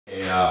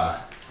I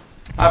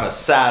have a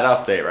sad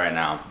update right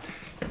now.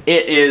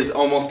 It is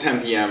almost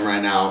 10 p.m.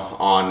 right now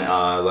on,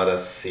 let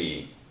us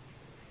see.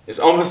 It's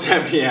almost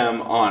 10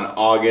 p.m. on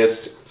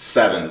August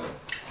 7th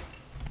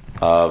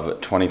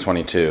of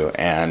 2022.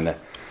 And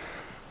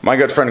my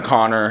good friend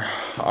Connor,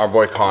 our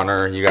boy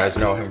Connor, you guys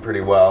know him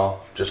pretty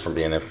well, just from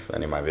being in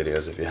any of my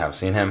videos if you have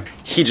seen him.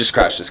 He just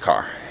crashed his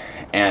car.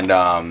 And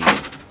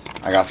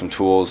I got some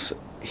tools.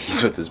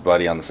 He's with his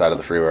buddy on the side of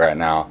the freeway right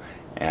now.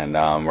 And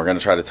we're going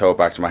to try to tow it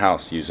back to my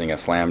house using a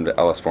slammed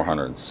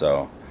LS400.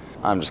 So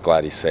I'm just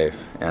glad he's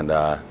safe. And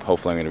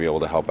hopefully I'm going to be able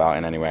to help out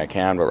in any way I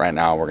can. But right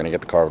now we're going to get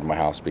the car over to my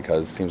house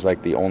because it seems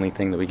like the only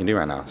thing that we can do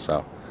right now.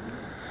 So.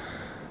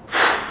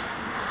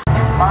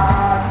 My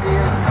heart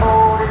feels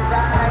cold as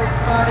ice,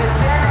 but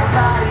it's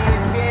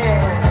anybody's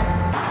scared.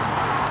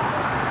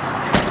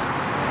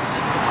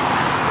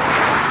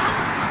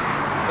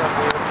 What's up,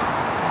 dude?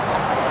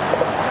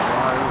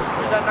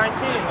 Where's that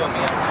 19?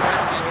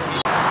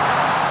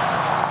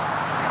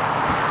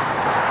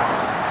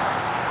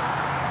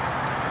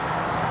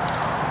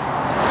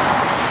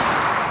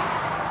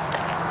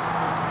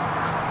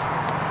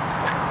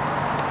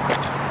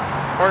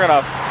 We're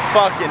gonna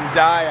fucking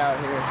die out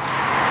here.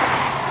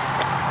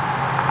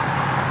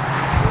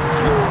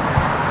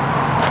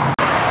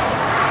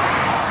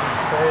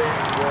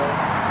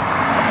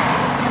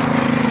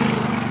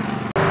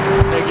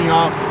 Taking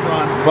off the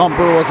front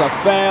bumper was a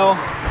fail,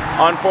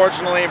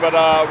 unfortunately, but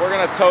we're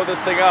gonna tow this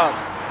thing up.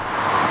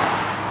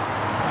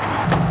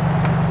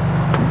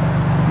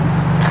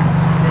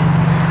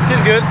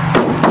 She's good.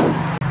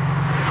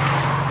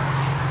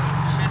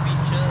 Should be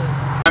chill.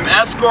 I'm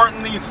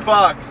escorting these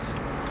fucks.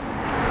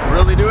 We're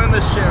really doing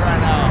this shit right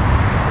now.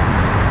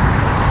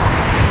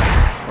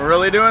 We're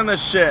really doing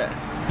this shit.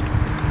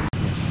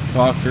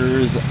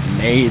 Fuckers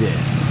made it.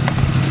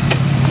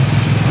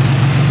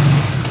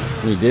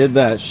 We did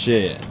that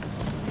shit.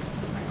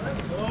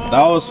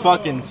 That was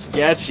fucking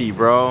sketchy,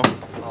 bro.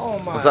 Oh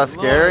my Was that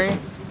scary? Lord.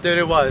 Dude,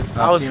 it was.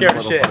 I was scared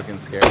as shit. Fucking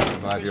scared. I'm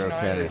glad you're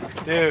okay.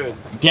 Dude.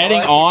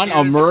 Getting on,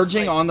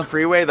 emerging on the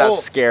freeway, that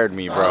scared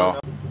me, bro.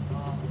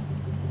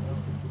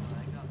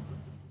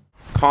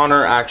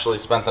 Connor actually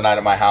spent the night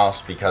at my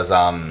house because,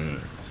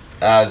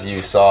 as you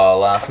saw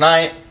last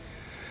night,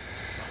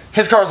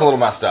 his car's a little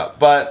messed up.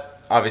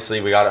 But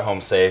obviously, we got it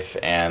home safe,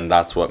 and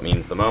that's what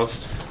means the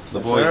most. The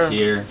boys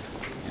here,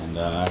 and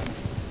we're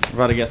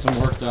about to get some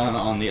work done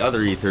on the other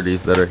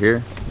E30s that are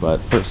here.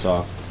 But first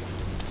off,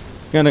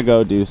 gonna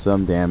go do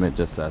some damage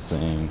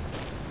assessing.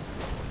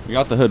 We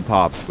got the hood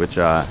popped, which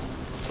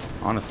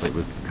honestly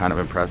was kind of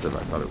impressive. I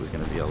thought it was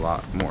gonna be a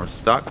lot more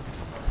stuck.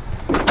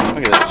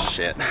 Look at this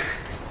shit.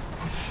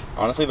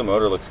 Honestly, the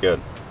motor looks good,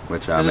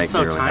 which makes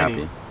me really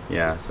happy.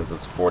 Yeah, since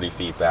it's 40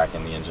 feet back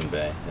in the engine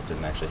bay, it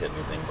didn't actually hit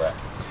anything. But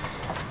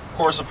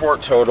core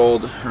support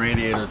totaled,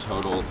 radiator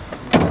totaled,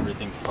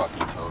 everything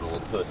fucking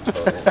totaled, hood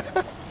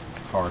totaled,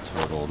 car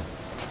totaled.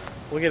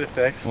 We'll get it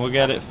fixed. We'll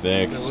get it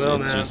fixed. It's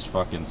man. just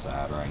fucking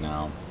sad right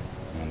now.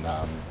 And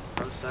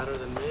sadder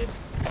than me.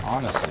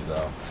 honestly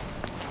though,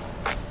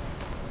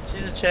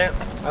 She's a champ.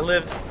 I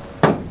lived.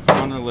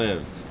 Connor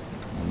lived,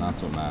 and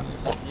that's what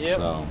matters. Yep.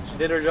 So She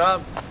did her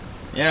job.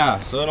 yeah,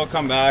 so it'll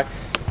come back.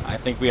 I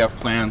think we have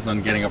plans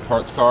on getting a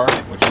parts car,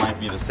 which might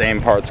be the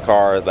same parts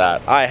car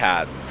that I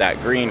had,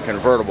 that green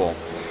convertible.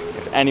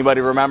 If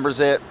anybody remembers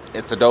it,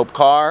 it's a dope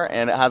car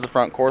and it has a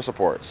front core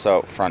support.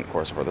 So front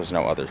core support, there's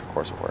no other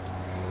core support.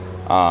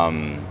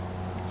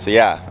 So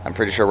yeah, I'm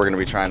pretty sure we're gonna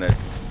be trying to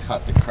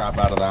cut the crap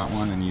out of that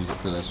one and use it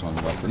for this one.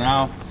 But for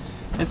now,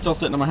 it's still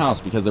sitting in my house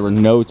because there were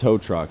no tow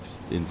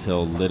trucks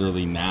until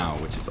literally now,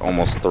 which is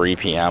almost 3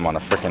 p.m. on a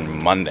freaking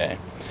Monday.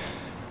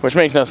 Which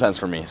makes no sense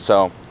for me.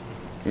 So,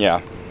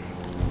 yeah,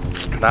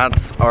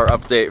 that's our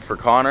update for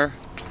Connor.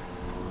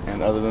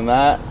 And other than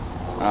that,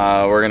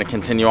 we're gonna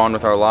continue on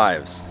with our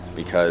lives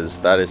because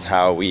that is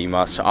how we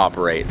must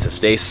operate to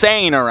stay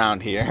sane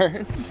around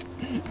here.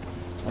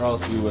 Or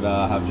else we would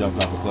have jumped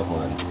off a cliff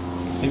already.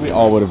 I think we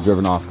all would have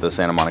driven off the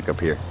Santa Monica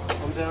Pier.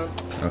 I'm down.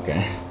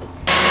 Okay.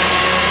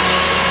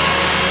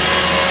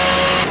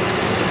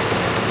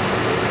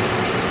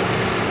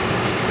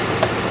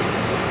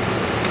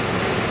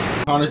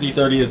 Connor's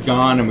E30 is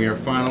gone and we are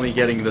finally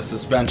getting the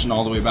suspension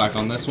all the way back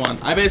on this one.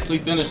 I basically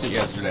finished it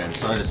yesterday. I'm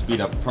sorry to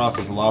speed up the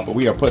process a lot, but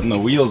we are putting the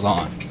wheels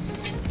on.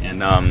 And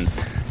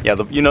yeah,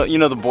 you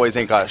know the boys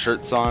ain't got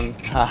shirts on.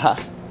 Haha.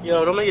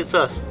 Yo, don't make it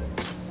sus.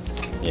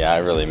 Yeah, I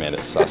really made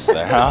it sus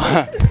there.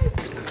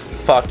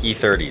 Fuck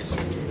E30s.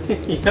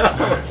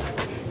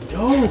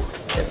 Yo.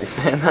 Can't be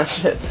saying that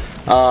shit.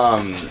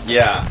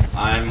 Yeah,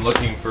 I'm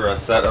looking for a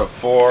set of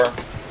 4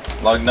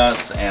 lug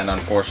nuts, and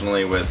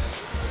unfortunately with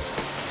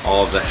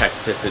all of the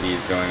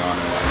hecticities going on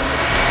and whatnot.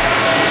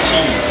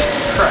 Jesus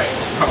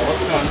Christ, bro,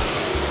 what's going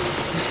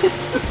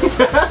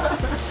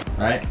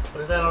on? Right?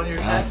 What is that on your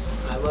chest?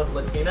 I love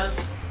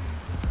Latinas?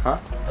 Huh?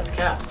 That's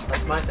Cap.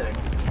 That's my thing.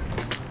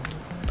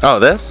 Oh,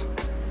 this?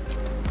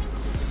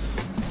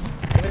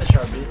 Give me the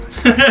Sharpie.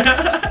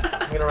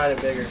 I'm gonna write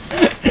it bigger.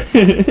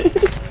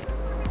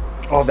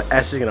 Oh, the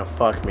S is gonna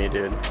fuck me,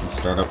 dude. You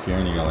start up here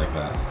and you go like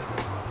that.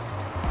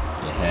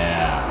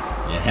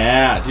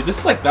 Yeah, dude, this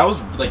is like,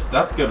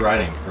 that's good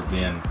writing for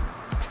being,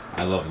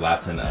 I love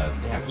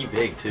Latinas. Damn, he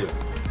big too.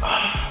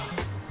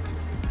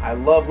 I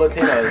love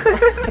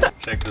Latinos.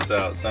 Check this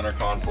out, center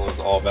console is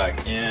all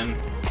back in.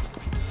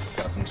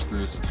 Got some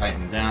screws to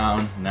tighten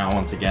down. Now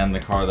once again, the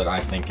car that I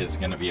think is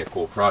gonna be a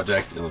cool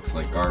project. It looks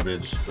like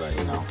garbage, but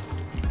you know.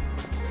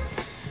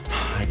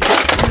 I get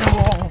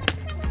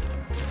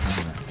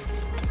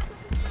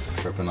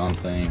tripping on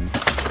things.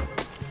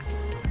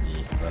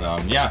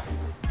 But yeah,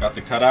 got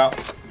the cutout.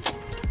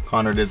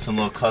 Connor did some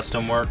little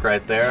custom work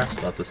right there.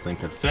 So thought this thing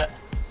could fit.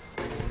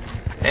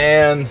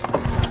 And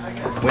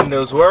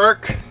windows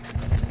work.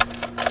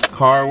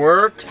 Car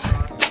works.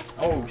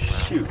 Oh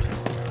shoot.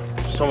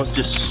 Just almost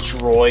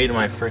destroyed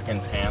my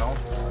freaking panel.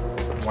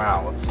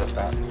 Wow, let's set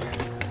that in here.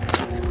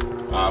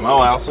 Oh,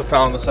 I also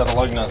found the set of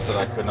lug nuts that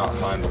I could not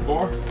find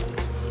before.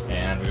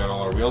 And we got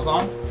all our wheels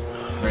on.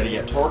 Ready to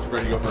get torqued,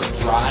 ready to go for a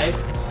drive.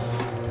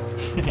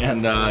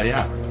 And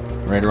yeah,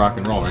 ready to rock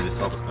and roll, ready to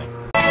sell this thing.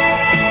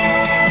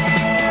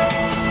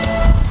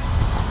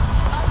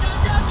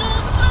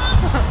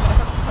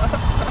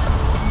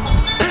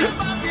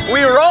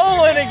 We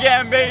rolling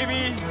again,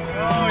 baby!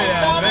 Oh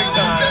yeah, big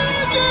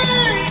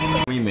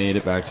time. We made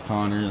it back to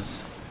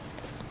Connor's.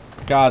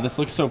 God, this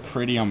looks so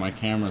pretty on my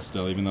camera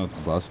still, even though it's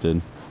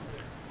busted.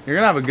 You're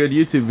gonna have a good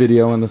YouTube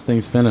video when this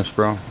thing's finished,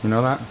 bro. You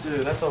know that?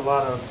 Dude, that's a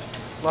lot of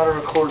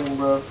recording,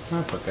 bro.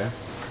 That's okay.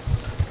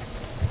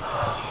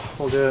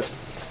 We'll do it.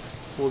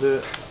 We'll do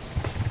it.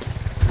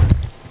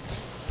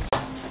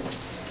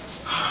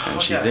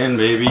 And Okay. she's in,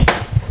 baby.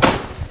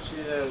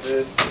 She's in,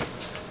 dude.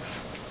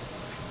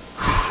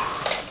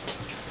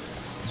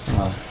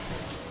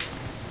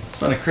 It's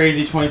been a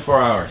crazy 24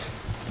 hours.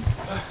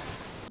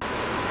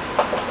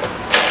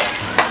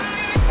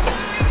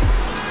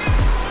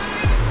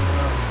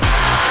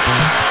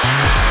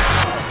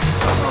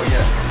 Oh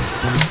yeah.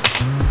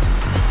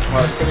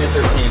 Well, it's gonna be a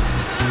 13.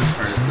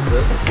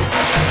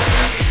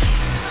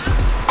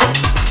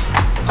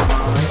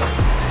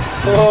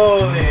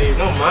 Holy,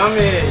 no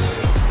mames.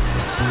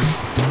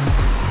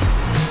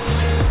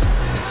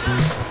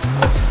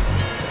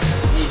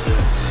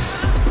 Jesus.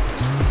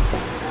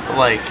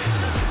 Like,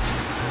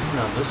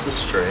 no, this is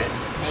straight.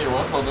 Hey, your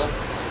welds held up.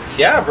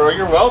 Yeah, bro,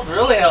 your weld's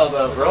really held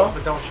up, bro.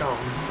 But don't show them.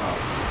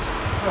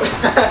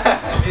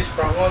 These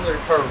front ones are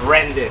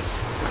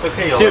horrendous. It's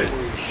okay, you'll Dude,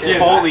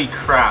 holy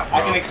crap, bro.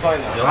 I can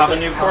explain them. You'll have a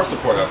new core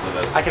support after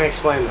this. I can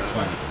explain them.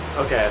 Explain.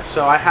 Okay,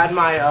 so I had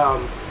my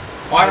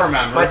I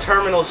remember. my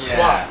terminals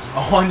swapped.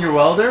 Oh, on your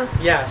welder?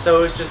 Yeah, so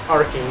it was just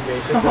arcing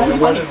basically. Oh it my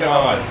wasn't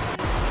god.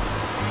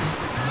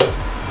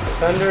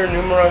 Fender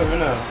numero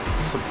uno.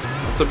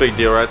 That's a big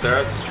deal right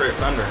there. That's a straight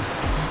fender.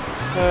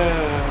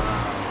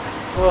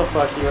 It's a little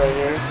fucky right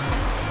here.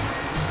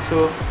 It's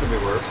cool. Could be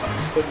worse.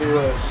 Could be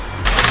worse.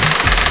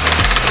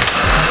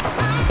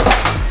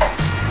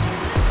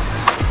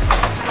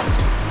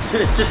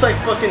 Dude, it's just like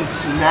fucking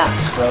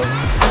snaps, bro.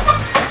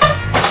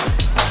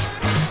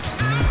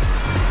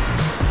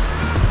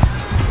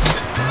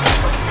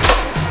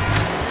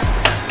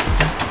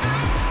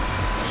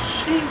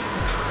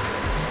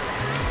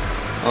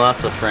 Well,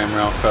 that's a frame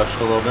rail crushed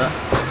a little bit.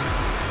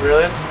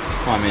 Really?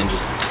 Well, I mean,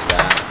 just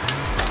that.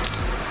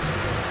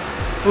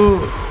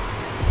 Ooh.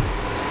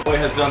 Boy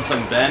has done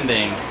some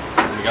bending.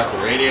 We got the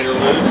radiator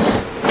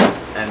loose.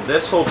 And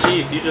this whole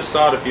piece, you just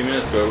saw it a few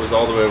minutes ago, it was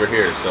all the way over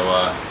here. So,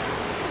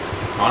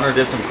 Connor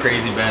did some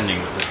crazy bending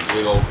with this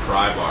big old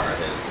pry bar of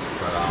his.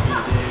 But,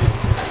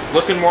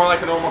 looking more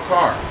like a normal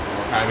car.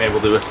 We're kind of able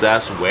to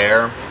assess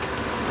where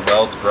the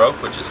welds broke,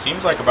 which it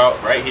seems like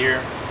about right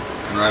here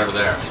and right over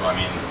there. So, I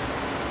mean,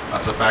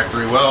 that's a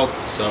factory weld,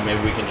 so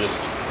maybe we can just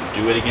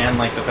do it again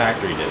like the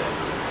factory did it.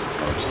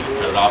 We're just gonna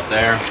cut it off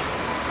there,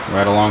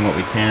 right along what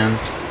we can.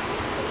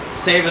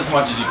 Save as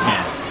much as you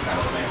can, it's kind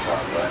of the main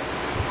part, but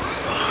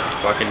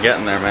fucking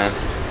getting there, man.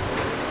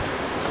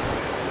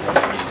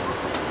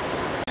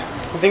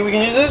 You think we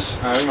can use this?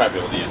 We might be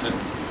able to use it.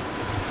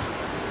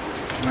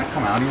 Can that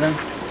come out even?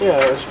 Yeah,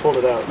 I just pulled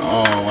it out.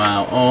 Oh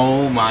wow,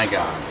 oh my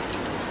god.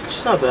 It's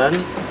just not bad.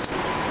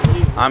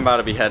 I'm about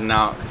to be heading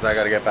out because I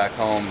gotta get back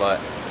home,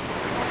 but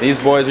these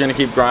boys are gonna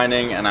keep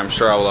grinding, and I'm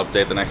sure I will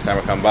update the next time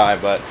I come by,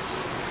 but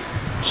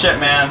shit,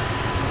 man.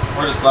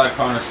 We're just glad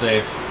Connor's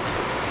safe.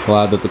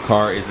 Glad that the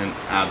car isn't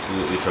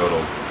absolutely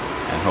totaled.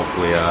 And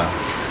hopefully, the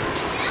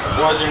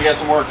boys are gonna get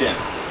some work in.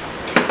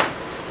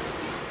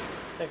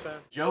 Thanks, man.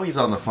 Joey's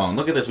on the phone.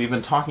 Look at this, we've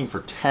been talking for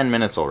 10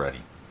 minutes already.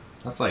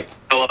 That's like,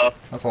 hello.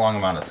 That's a long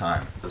amount of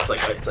time. It's like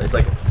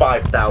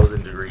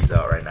 5,000 degrees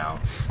out right now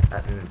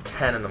at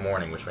 10 in the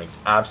morning, which makes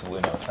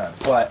absolutely no sense.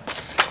 But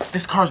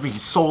this car's being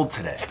sold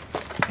today.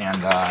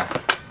 And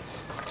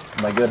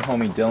my good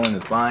homie Dylan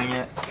is buying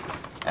it,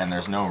 and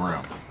there's no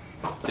room.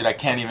 Dude, I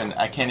can't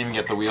even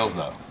get the wheels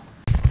up.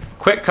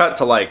 Quick cut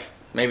to like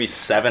maybe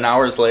 7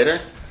 hours later.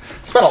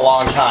 It's been a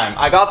long time.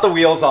 I got the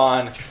wheels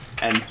on,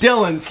 and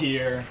Dylan's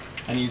here,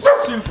 and he's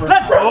super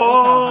happy.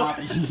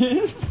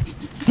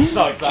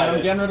 So excited.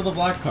 I'm getting rid of the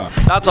black car.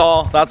 That's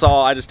all.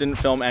 I just didn't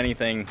film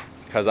anything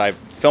because I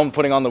filmed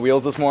putting on the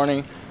wheels this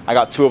morning, I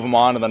got 2 of them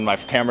on, and then my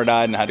camera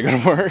died, and I had to go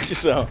to work.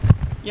 So,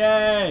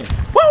 yay!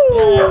 Woo!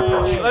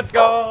 Yay. Let's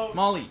go,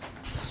 Molly.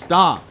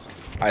 Stop.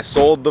 I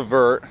sold the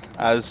Vert,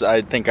 as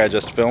I think I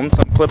just filmed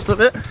some clips of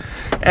it,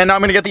 and now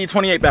I'm gonna get the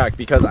E28 back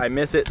because I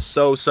miss it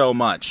so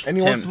much. And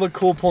he wants to look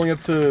cool pulling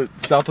up to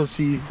South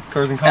OC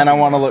Cars and Coffee. And I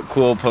want to look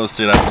cool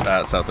posted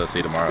at South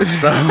OC tomorrow.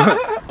 So,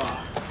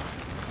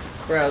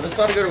 bro, this is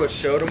about to go to a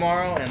show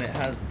tomorrow, and it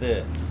has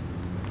this.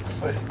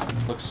 Wait.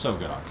 It looks so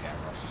good on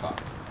camera.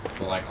 Fuck.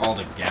 But like all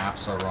the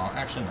gaps are wrong.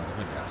 Actually, no, the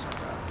hood gaps aren't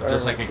bad. But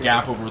there's like a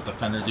gap over with the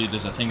fender, dude.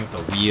 There's a thing with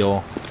the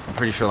wheel. I'm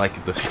pretty sure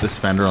like this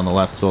fender on the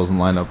left still isn't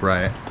lined up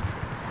right.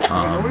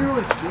 Nobody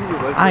really sees it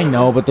like that. I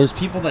know, but there's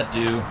people that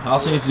do. I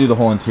also need to do the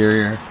whole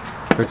interior,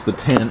 fix the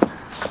tint.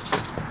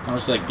 I'm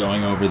just like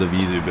going over the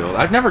Vizu build.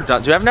 I've never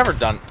done.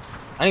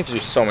 I need to do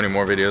so many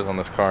more videos on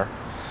this car.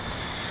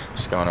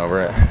 Just going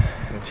over it.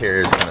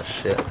 Interior is kind of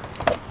shit.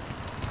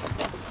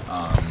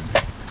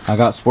 I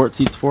got sport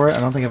seats for it.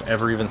 I don't think I've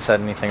ever even said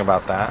anything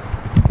about that.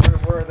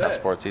 Where are they? Got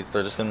sport seats.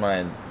 They're just in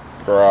my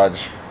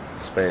garage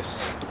space.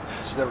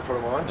 Just never put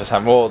them on? Just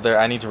have, well,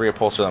 I need to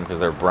reupholster them because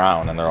they're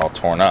brown and they're all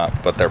torn up.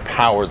 But they're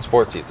powered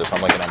sport seats. They're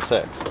from like an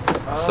M6.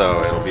 Oh.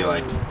 So it'll be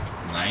like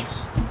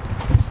nice.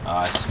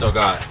 I still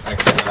got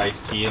excellent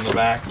iced tea in the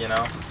back, you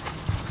know.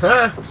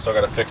 Still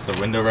got to fix the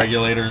window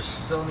regulators.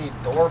 Still need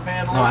door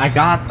panels? No, I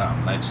got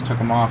them. I just took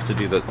them off to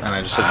do the, and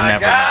I just never.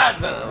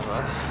 Got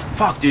them.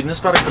 Fuck, dude, and this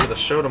about to go to the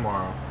show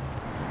tomorrow.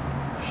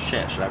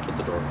 Shit, should I put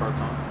the door cards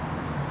on?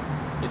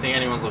 You think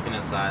anyone's looking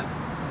inside?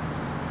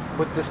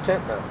 With this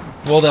tent though.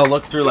 Well, they'll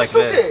look through like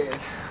this.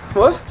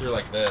 What? Look through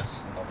like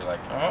this, and they'll be like,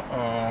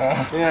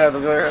 Yeah,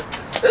 they'll be like,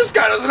 this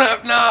guy doesn't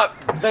have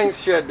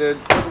Thanks, shit, dude.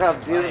 He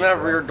doesn't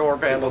have rear door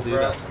panels, do bro.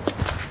 that to me.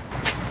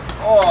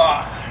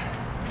 Oh,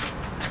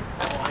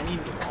 I need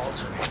a new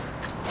alternator.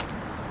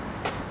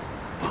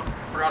 Fuck, I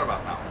forgot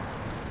about that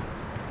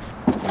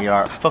one. We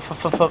are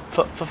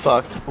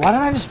fucked. Why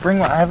don't I just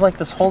bring I have like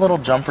this whole little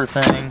jumper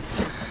thing.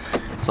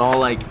 It's all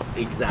like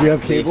exactly. Do you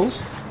have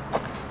cables?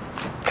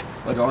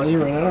 Like on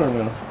you right now or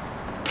no?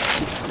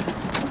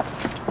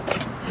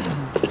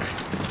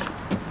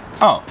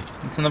 Oh,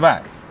 it's in the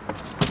back.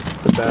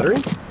 The battery?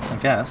 I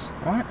guess.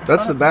 What?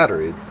 That's the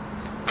battery.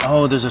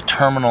 Oh, there's a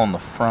terminal in the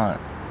front.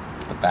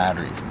 The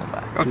battery's in the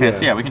back. Okay, Yeah.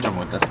 so yeah, we can jump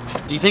with this.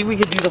 Do you think we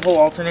could do the whole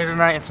alternator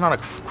tonight? It's not a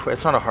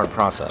hard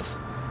process.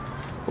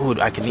 Ooh,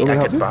 I could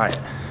buy it.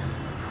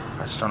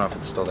 I just don't know if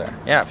it's still there.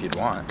 Yeah, if you'd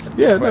want it.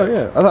 Yeah, no,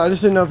 yeah. I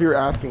just didn't know if you were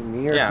asking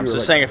me or Yeah, if I'm you were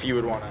just like, saying if you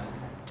would want to.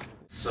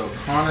 So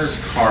Connor's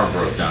car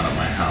broke down at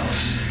my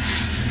house.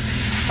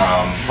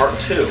 Part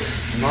 2.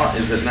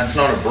 That's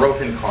not a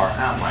broken car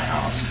at my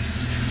house,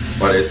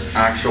 but it's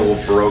actual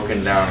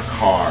broken down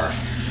car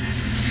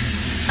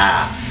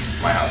at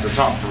my house. It's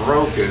not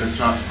broken, it's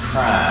not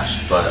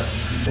crashed, but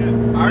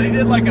I already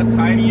did like a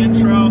tiny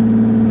intro,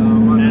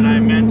 and I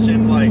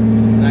mentioned like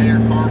that your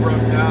car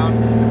broke down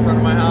in front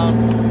of my house.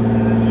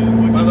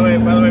 By the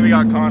way, we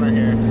got Connor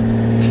here.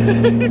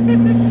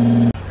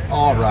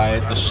 All right,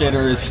 the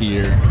shitter is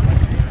here.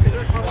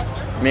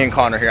 Me and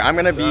Connor here. I'm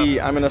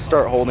gonna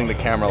start holding the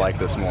camera like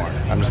this more.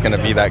 I'm just gonna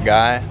be that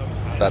guy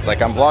that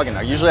like I'm vlogging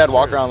now. Usually I'd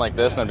walk around like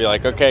this and I'd be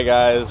like, okay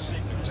guys,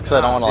 just cause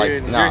I don't want to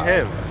like. Nah,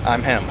 you're him.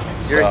 I'm him.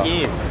 You're so.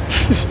 him.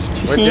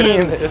 We're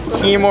doing this.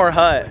 Him or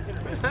Hut.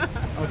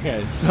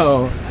 Okay,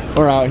 so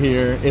we're out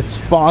here. It's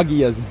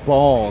foggy as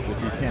balls,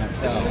 if you can't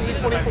tell. This is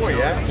E24,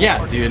 yeah?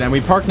 Yeah, dude, and we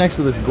parked next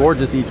to this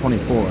gorgeous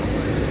E24.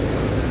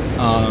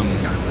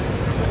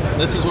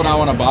 This is what I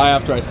want to buy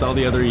after I sell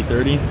the other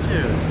E30. Dude,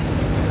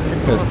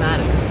 it's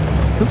automatic.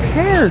 Who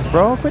cares,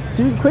 bro?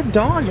 Quit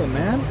dogging,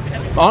 man.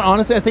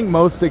 Honestly, I think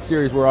most 6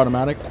 Series were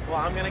automatic. Well,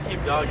 I'm gonna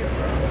keep dogging,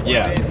 bro.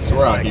 Yeah, so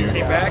we're out here.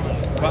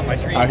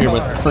 Out here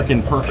with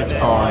freaking perfect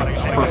car.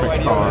 Like,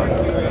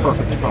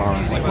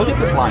 look at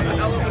this lineup.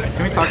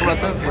 Can we talk about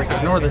this? Like,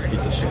 ignore this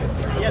piece of shit.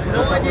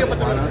 No idea what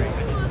the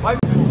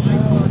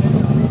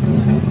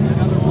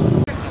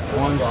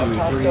 1, 2,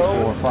 3,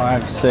 4,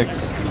 5, 6,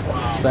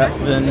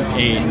 7,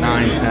 8,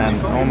 9,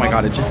 10. Oh my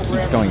god, it just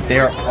keeps going.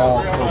 They're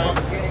all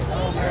Cobras.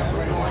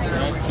 It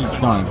just keeps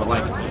going, but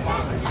like,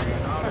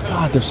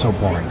 god, they're so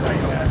boring.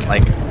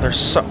 Like they're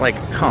so like,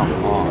 come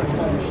on.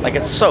 Like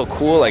it's so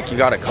cool. Like you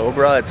got a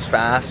Cobra. It's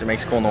fast. It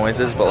makes cool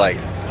noises. But like,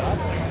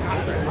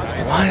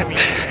 what?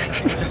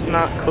 It's just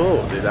not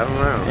cool, dude. I don't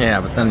know. Yeah,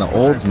 but then the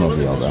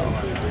Oldsmobile though.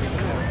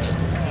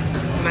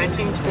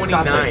 1929. It's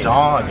got the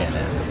dog in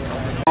it.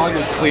 The dog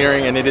is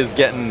clearing and it is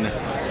getting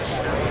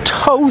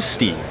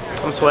toasty.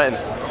 I'm sweating.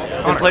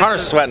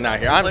 Connor's sweating out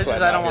here. I'm places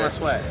sweating. I don't want to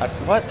sweat.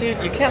 What, dude?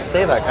 You can't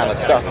say that kind of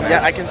stuff, man.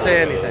 Yeah, I can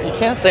say anything. You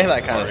can't say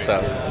that kind of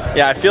stuff.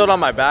 Yeah, I feel it on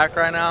my back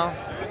right now.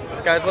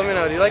 Guys, let me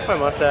know. Do you like my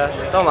mustache?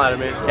 Don't lie to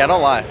me. Yeah,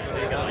 don't lie.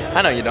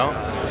 I know you don't.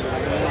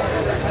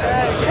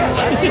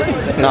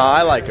 No,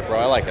 I like it, bro.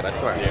 I like it. I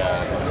swear.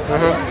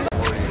 Yeah.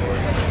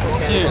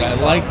 Dude, I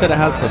like that it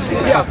has the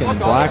fucking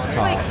black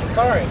top.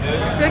 Sorry.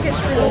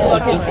 So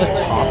does the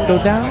top go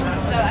down?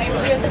 So I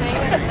was just saying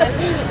that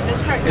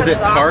this part Is it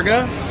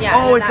Targa? Yeah.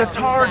 Oh, it's a that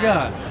comes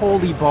down. Targa!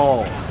 Holy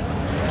balls.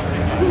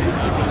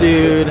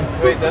 Dude,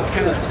 Wait, that's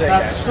kind of sick.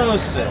 that's so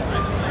sick.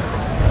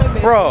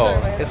 Bro,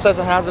 it says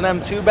it has an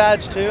M2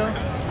 badge too.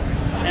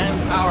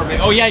 And power,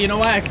 baby. Oh yeah, you know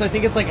what? Actually, I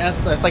think it's like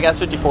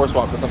S54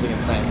 swap or something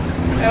insane.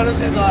 I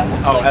honestly thought.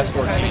 Oh,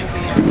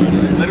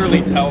 S14. It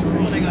literally tells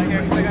me. I got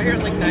here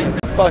at like 9.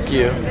 Fuck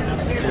you.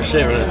 It's your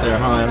shit right there,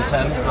 huh?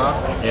 M10, huh?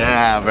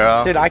 Yeah,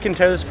 bro. Dude, I can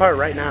tear this apart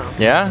right now.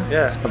 Yeah?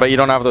 Yeah. I bet you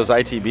don't have those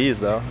ITBs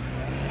though.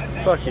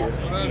 Fuck you.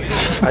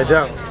 I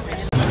don't.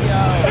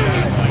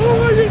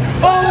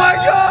 Oh my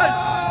god!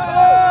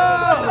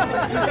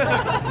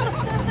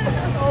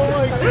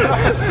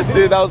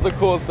 Dude, that was the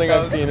coolest thing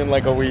I've seen in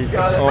like a week.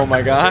 Oh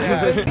my god.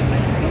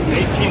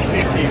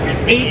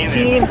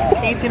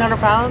 1,800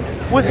 pounds?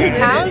 With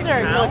Pounds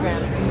or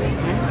kilograms?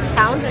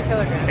 Pounds or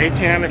kilograms?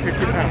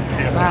 1,850 pounds.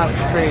 Yeah. That's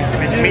crazy.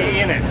 With me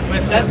in it.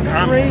 That's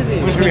crazy.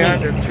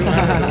 300,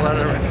 200,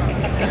 whatever.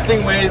 This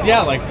thing weighs,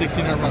 yeah, like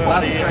 1,600 pounds.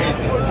 That's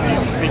crazy.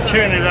 We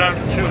tune it up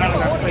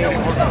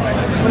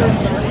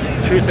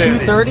 230.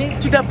 230?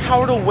 Dude, that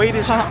power to weight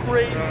is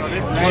crazy.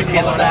 Look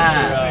at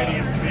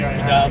that.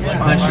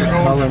 I should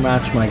color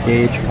match my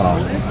gauge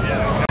pods.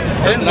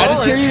 Did I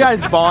just hear you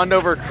guys bond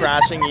over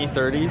crashing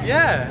E30s?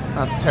 Yeah.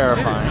 That's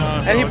terrifying.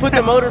 And he put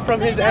the motor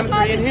from his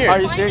M3 in here. Are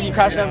you serious? You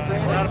crashed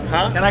M3?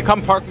 Huh? Can I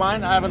come park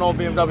mine? I have an old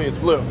BMW. It's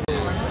blue.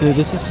 Dude,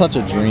 this is such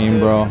a dream,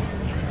 bro.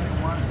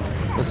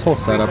 This whole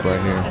setup right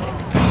here.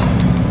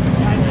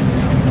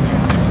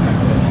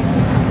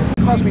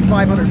 It cost me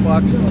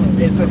 $500.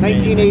 It's a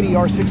 1980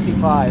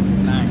 R65.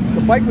 Nice.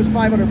 The bike was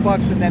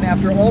 $500, and then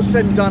after all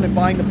said and done and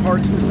buying the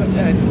parts and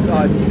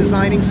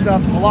designing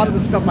stuff, a lot of the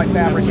stuff I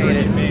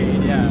fabricated.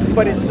 Yeah.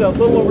 But it's a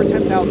little over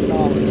 $10,000.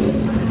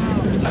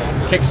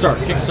 Kickstart.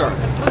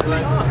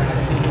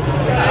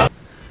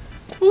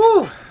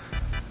 Woo!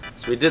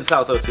 So we did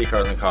South OC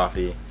Cars and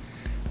Coffee.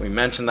 We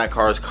mentioned that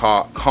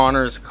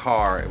Connor's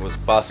car. It was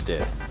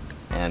busted.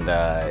 And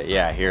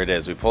yeah, here it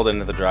is. We pulled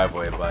into the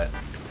driveway, but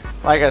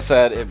like I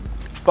said, it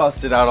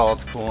busted out all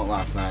its coolant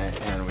last night,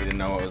 and we didn't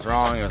know what was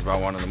wrong. It was about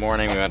 1 in the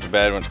morning. We went to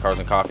bed, went to Cars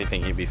and Coffee,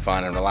 thinking it'd be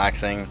fun and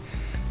relaxing.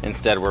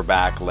 Instead, we're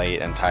back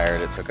late and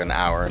tired. It took an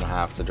hour and a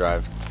half to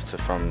drive it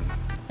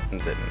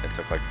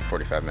took like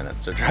 45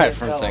 minutes to drive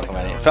from San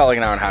Clemente. It felt like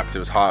an hour and a half because it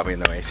was hot, we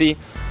had no AC.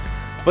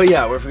 But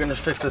yeah, we're gonna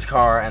fix this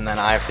car, and then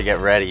I have to get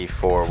ready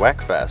for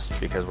WECFest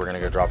because we're gonna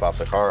go drop off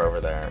the car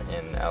over there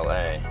in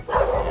LA,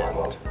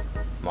 and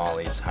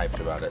Molly's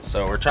hyped about it.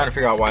 So we're trying to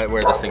figure out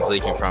where this thing's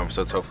leaking from,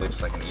 so it's hopefully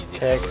just like an easy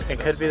hose.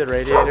 It could be the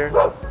radiator.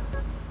 Well,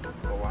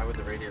 why would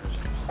the radiator just...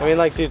 I mean,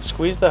 like, dude,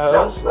 squeeze the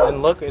hose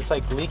and look, it's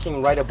like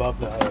leaking right above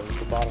the hose,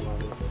 the bottom of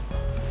it.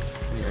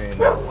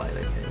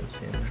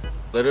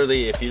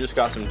 Literally, if you just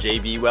got some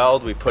JB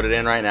weld, we put it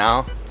in right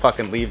now,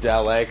 fucking leave to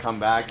LA, come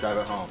back, drive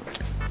it home.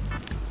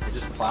 It's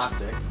just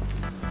plastic.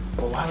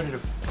 But why would it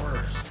have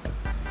burst?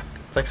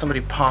 It's like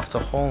somebody popped a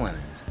hole in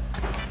it.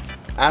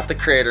 At the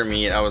creator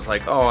meet, I was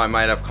like, oh, I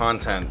might have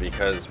content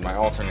because my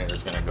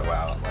alternator's gonna go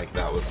out. Like,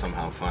 that was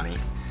somehow funny.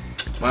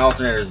 My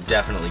alternator is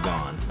definitely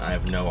gone. I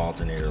have no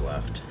alternator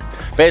left.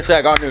 Basically,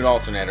 I got a new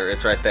alternator.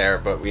 It's right there,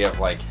 but we have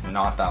like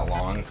not that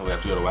long until we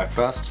have to go to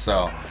WECFest.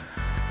 So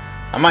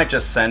I might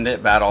just send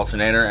it, bad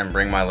alternator, and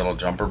bring my little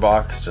jumper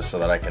box just so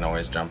that I can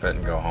always jump it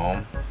and go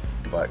home.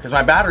 But because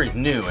my battery's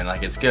new and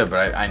like it's good,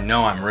 but I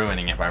know I'm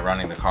ruining it by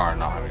running the car and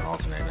not having an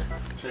alternator.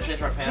 Should I change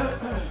my pants?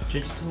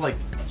 Change it to like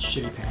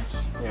shitty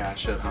pants. Yeah, I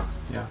should, huh?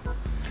 Yeah.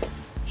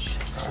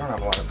 Shit, I don't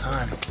have a lot of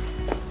time.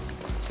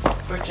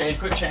 Quick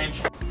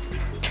change.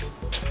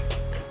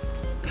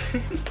 The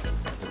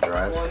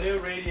drive. Well, a new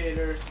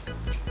radiator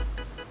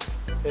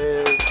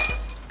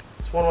is,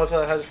 it's one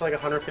website that has it for like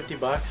 $150.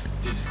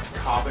 Dude, just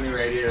cop a new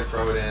radiator,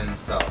 throw it in,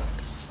 sell it.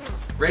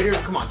 Radiator,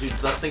 come on, dude,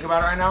 let's think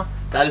about it right now.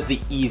 That is the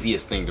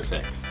easiest thing to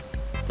fix.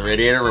 The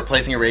radiator,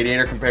 replacing a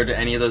radiator compared to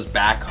any of those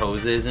back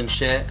hoses and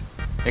shit,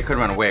 it could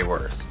have been way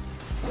worse.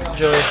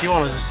 Joey, if you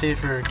want to just see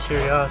for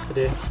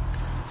curiosity,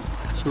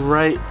 it's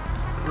right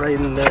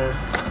in there.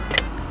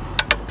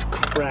 It's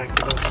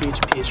cracked, a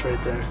huge piece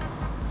right there.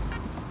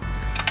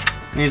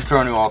 Need to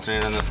throw a new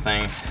alternator in this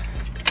thing.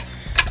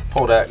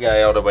 Pull that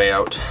guy all the way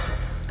out.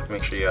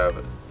 Make sure you have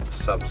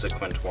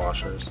subsequent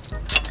washers.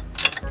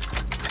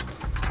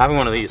 Having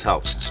one of these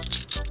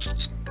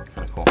helps.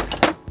 Kind of cool.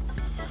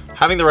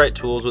 Having the right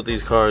tools with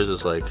these cars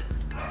is like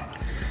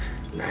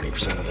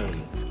 90% of the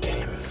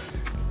game.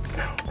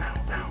 Ow, ow,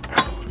 ow,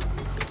 ow.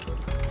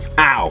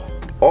 Ow!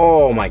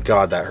 Oh my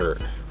god, that hurt.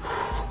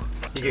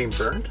 You getting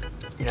burned?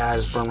 Yeah, I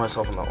just burned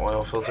myself in the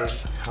oil filter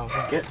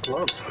housing. Get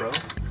gloves, bro.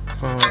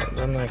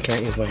 Then I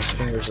can't use my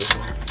fingers as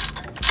well.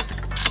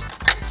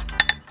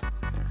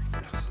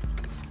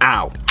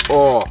 Ow!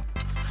 Oh!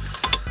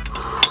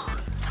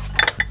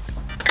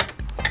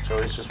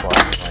 Joey's just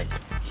watching like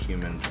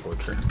human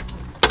torture.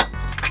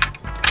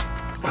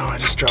 Oh, I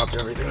just dropped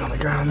everything on the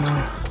ground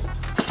though.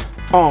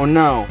 Oh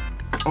no!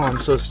 Oh, I'm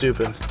so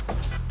stupid.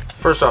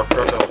 First off,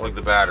 forgot to unplug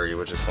the battery,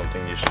 which is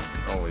something you should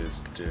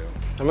always do.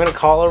 I'm gonna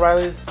call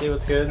O'Reilly's, see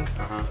what's good.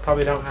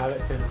 Probably don't have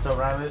it because it's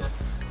O'Reilly's.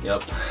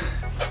 Yep.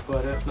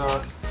 But if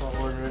not, I'll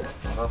order it.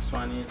 What else do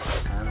I need?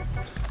 I'm gonna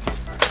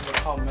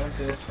call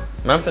Memphis.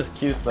 Memphis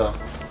cute though.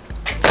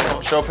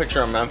 Show a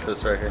picture of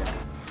Memphis right here.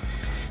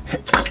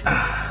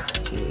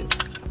 Dude.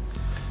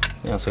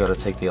 You also got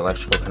to take the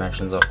electrical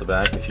connections off the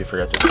back if you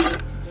forget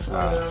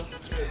to.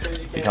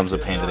 Becomes a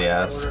pain to the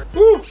ass.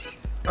 Woo!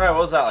 Alright, what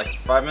was that, like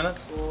 5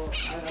 minutes?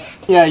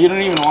 Yeah, you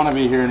don't even want to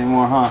be here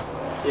anymore, huh?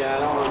 Yeah, I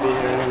don't want to be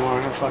here anymore.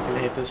 I fucking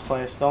hate this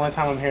place. The only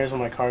time I'm here is when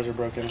my cars are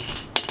broken.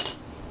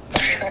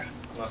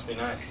 Must be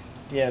nice.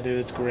 Yeah, dude,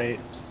 it's great.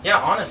 Yeah,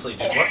 honestly,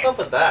 dude, what's up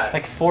with that?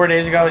 Like 4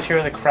 days ago, I was here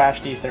with a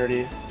Crashed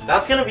E30.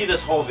 That's gonna be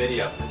this whole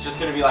video. It's just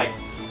gonna be like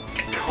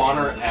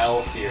Connor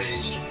L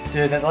series.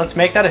 Dude, let's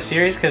make that a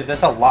series because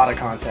that's a lot of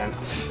content.